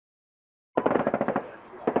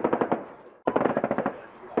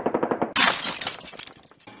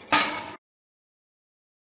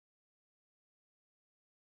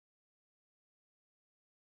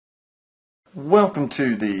Welcome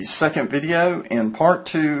to the second video in part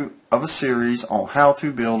 2 of a series on how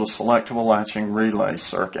to build a selectable latching relay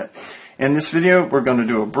circuit. In this video we're going to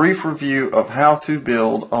do a brief review of how to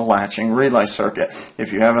build a latching relay circuit.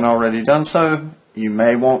 If you haven't already done so, you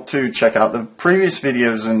may want to check out the previous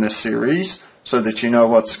videos in this series so that you know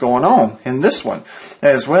what's going on in this one.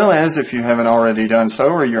 As well as, if you haven't already done so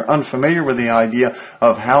or you're unfamiliar with the idea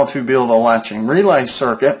of how to build a latching relay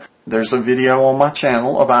circuit, there's a video on my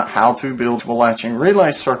channel about how to build a latching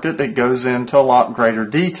relay circuit that goes into a lot greater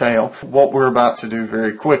detail, what we're about to do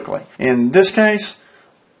very quickly. In this case,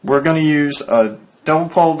 we're going to use a double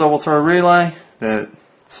pole, double throw relay that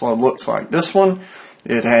looks like this one.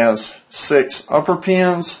 It has 6 upper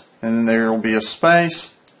pins, and then there will be a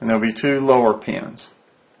space, and there will be 2 lower pins,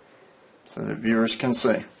 so that viewers can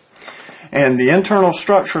see. And the internal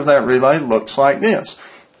structure of that relay looks like this.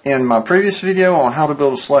 In my previous video on how to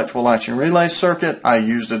build a selectable latching relay circuit, I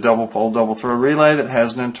used a double pole, double throw relay that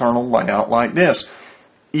has an internal layout like this.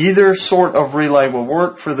 Either sort of relay will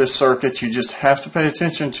work for this circuit. You just have to pay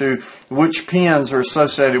attention to which pins are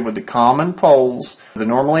associated with the common poles, the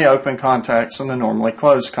normally open contacts and the normally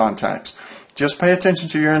closed contacts. Just pay attention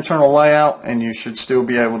to your internal layout and you should still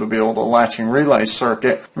be able to build a latching relay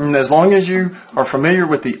circuit. And as long as you are familiar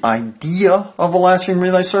with the idea of a latching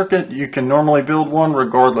relay circuit, you can normally build one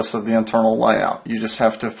regardless of the internal layout. You just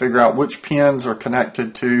have to figure out which pins are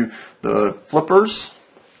connected to the flippers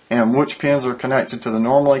and which pins are connected to the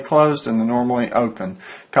normally closed and the normally open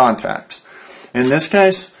contacts. In this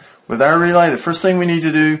case, with our relay, the first thing we need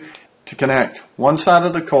to do to connect one side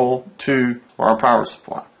of the coil to our power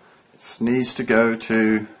supply. This needs to go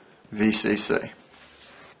to VCC.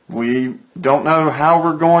 We don't know how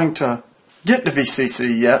we're going to get to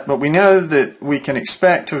VCC yet, but we know that we can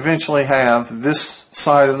expect to eventually have this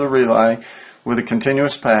side of the relay with a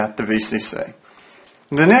continuous path to VCC.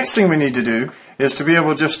 The next thing we need to do is to be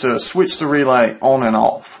able just to switch the relay on and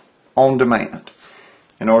off on demand.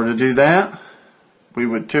 In order to do that, we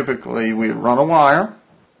would run a wire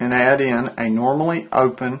and add in a normally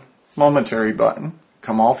open momentary button,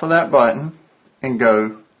 come off of that button and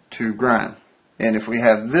go to ground. And if we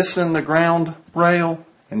have this in the ground rail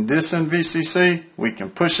and this in VCC, we can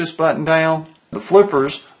push this button down. The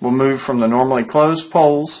flippers will move from the normally closed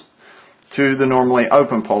poles to the normally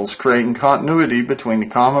open poles, creating continuity between the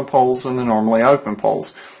common poles and the normally open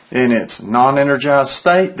poles. In its non-energized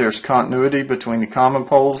state, there's continuity between the common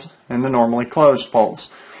poles and the normally closed poles.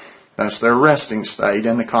 That's their resting state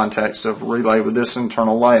in the context of a relay with this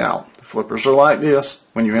internal layout. The flippers are like this.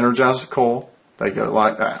 When you energize the coil, they go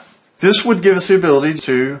like that. This would give us the ability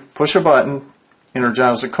to push a button,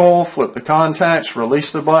 energize the coil, flip the contacts,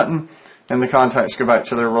 release the button, and the contacts go back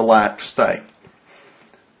to their relaxed state.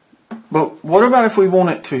 But what about if we want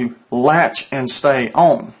it to latch and stay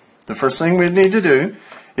on? The first thing we need to do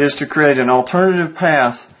is to create an alternative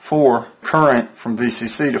path for current from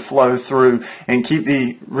VCC to flow through and keep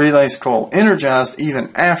the relay's coil energized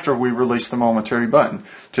even after we release the momentary button.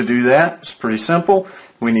 To do that, it's pretty simple.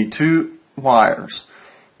 We need 2 wires.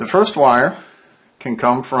 The first wire can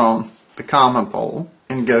come from the common pole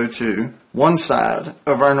and go to one side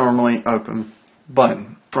of our normally open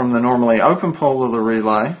button. From the normally open pole of the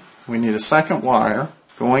relay, we need a second wire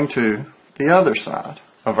going to the other side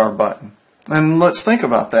of our button. And let's think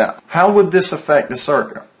about that. How would this affect the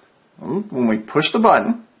circuit? When we push the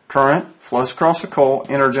button, current flows across the coil,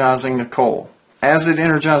 energizing the coil. As it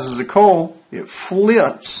energizes the coil, it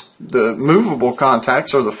flips the movable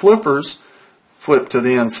contacts, or the flippers, flip to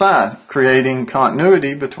the inside, creating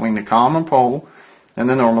continuity between the common pole and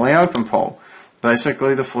the normally open pole.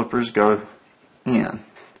 Basically, the flippers go in.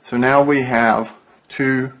 So now we have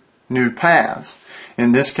 2 new paths.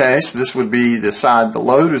 In this case, this would be the side the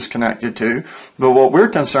load is connected to, but what we're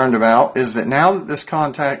concerned about is that now that this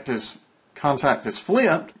contact is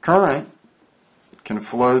flipped, current can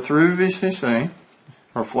flow through VCC,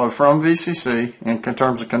 or flow from VCC, in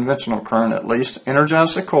terms of conventional current at least,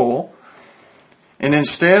 energize the coil, and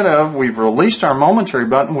instead of we've released our momentary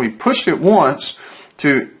button, we've pushed it once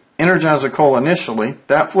to energize the coil initially,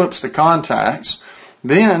 that flips the contacts.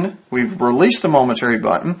 Then we've released the momentary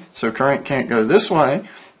button, so current can't go this way,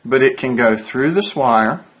 but it can go through this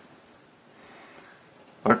wire,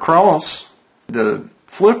 across the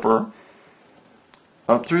flipper,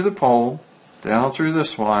 up through the pole, down through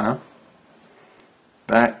this wire,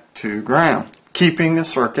 back to ground, keeping the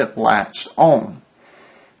circuit latched on.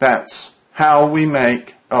 That's how we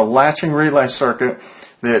make a latching relay circuit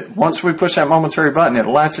that once we push that momentary button, it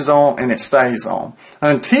latches on and it stays on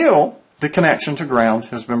until the connection to ground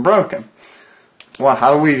has been broken. Well,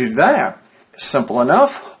 how do we do that? Simple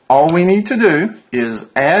enough. All we need to do is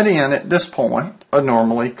add in at this point a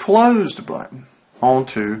normally closed button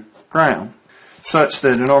onto ground, such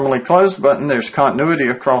that a normally closed button, there's continuity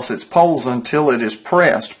across its poles until it is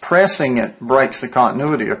pressed. Pressing it breaks the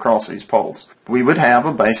continuity across these poles. We would have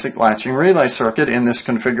a basic latching relay circuit in this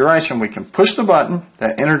configuration. We can push the button,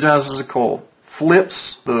 that energizes the coil,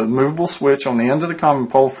 flips the movable switch on the end of the common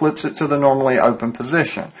pole, flips it to the normally open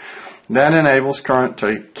position. That enables current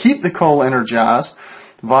to keep the coil energized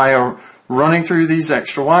via running through these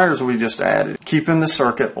extra wires we just added, keeping the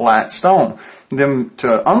circuit latched on. Then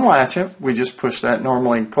to unlatch it, we just push that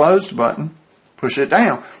normally closed button, push it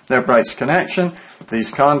down. That breaks connection.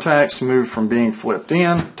 These contacts move from being flipped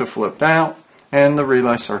in to flipped out, and the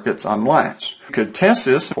relay circuit's unlatched. You could test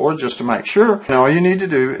this for just to make sure. And all you need to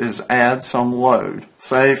do is add some load.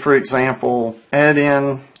 Say, for example, add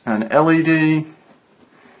in an LED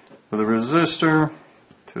with a resistor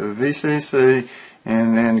to a VCC,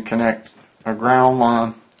 and then connect a ground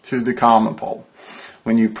line to the common pole.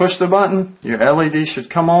 When you push the button, your LED should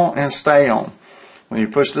come on and stay on. When you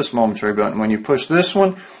push this momentary button, when you push this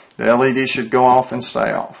one, the LED should go off and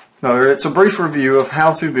stay off. Now, it's a brief review of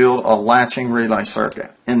how to build a latching relay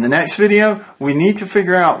circuit. In the next video, we need to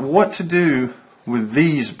figure out what to do with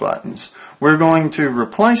these buttons. We're going to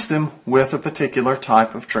replace them with a particular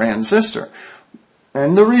type of transistor.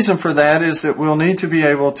 And the reason for that is that we'll need to be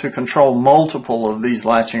able to control multiple of these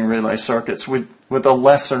latching relay circuits with a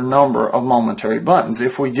lesser number of momentary buttons.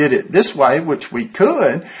 If we did it this way, which we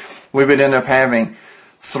could, we would end up having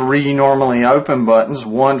 3 normally open buttons,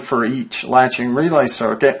 1 for each latching relay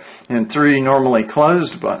circuit, and 3 normally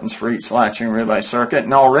closed buttons for each latching relay circuit.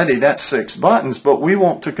 And already that's 6 buttons, but we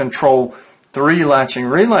want to control 3 latching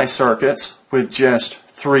relay circuits with just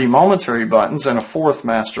 3 momentary buttons and a 4th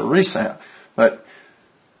master reset. But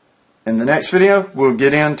in the next video, we'll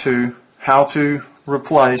get into how to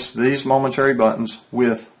replace these momentary buttons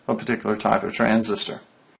with a particular type of transistor.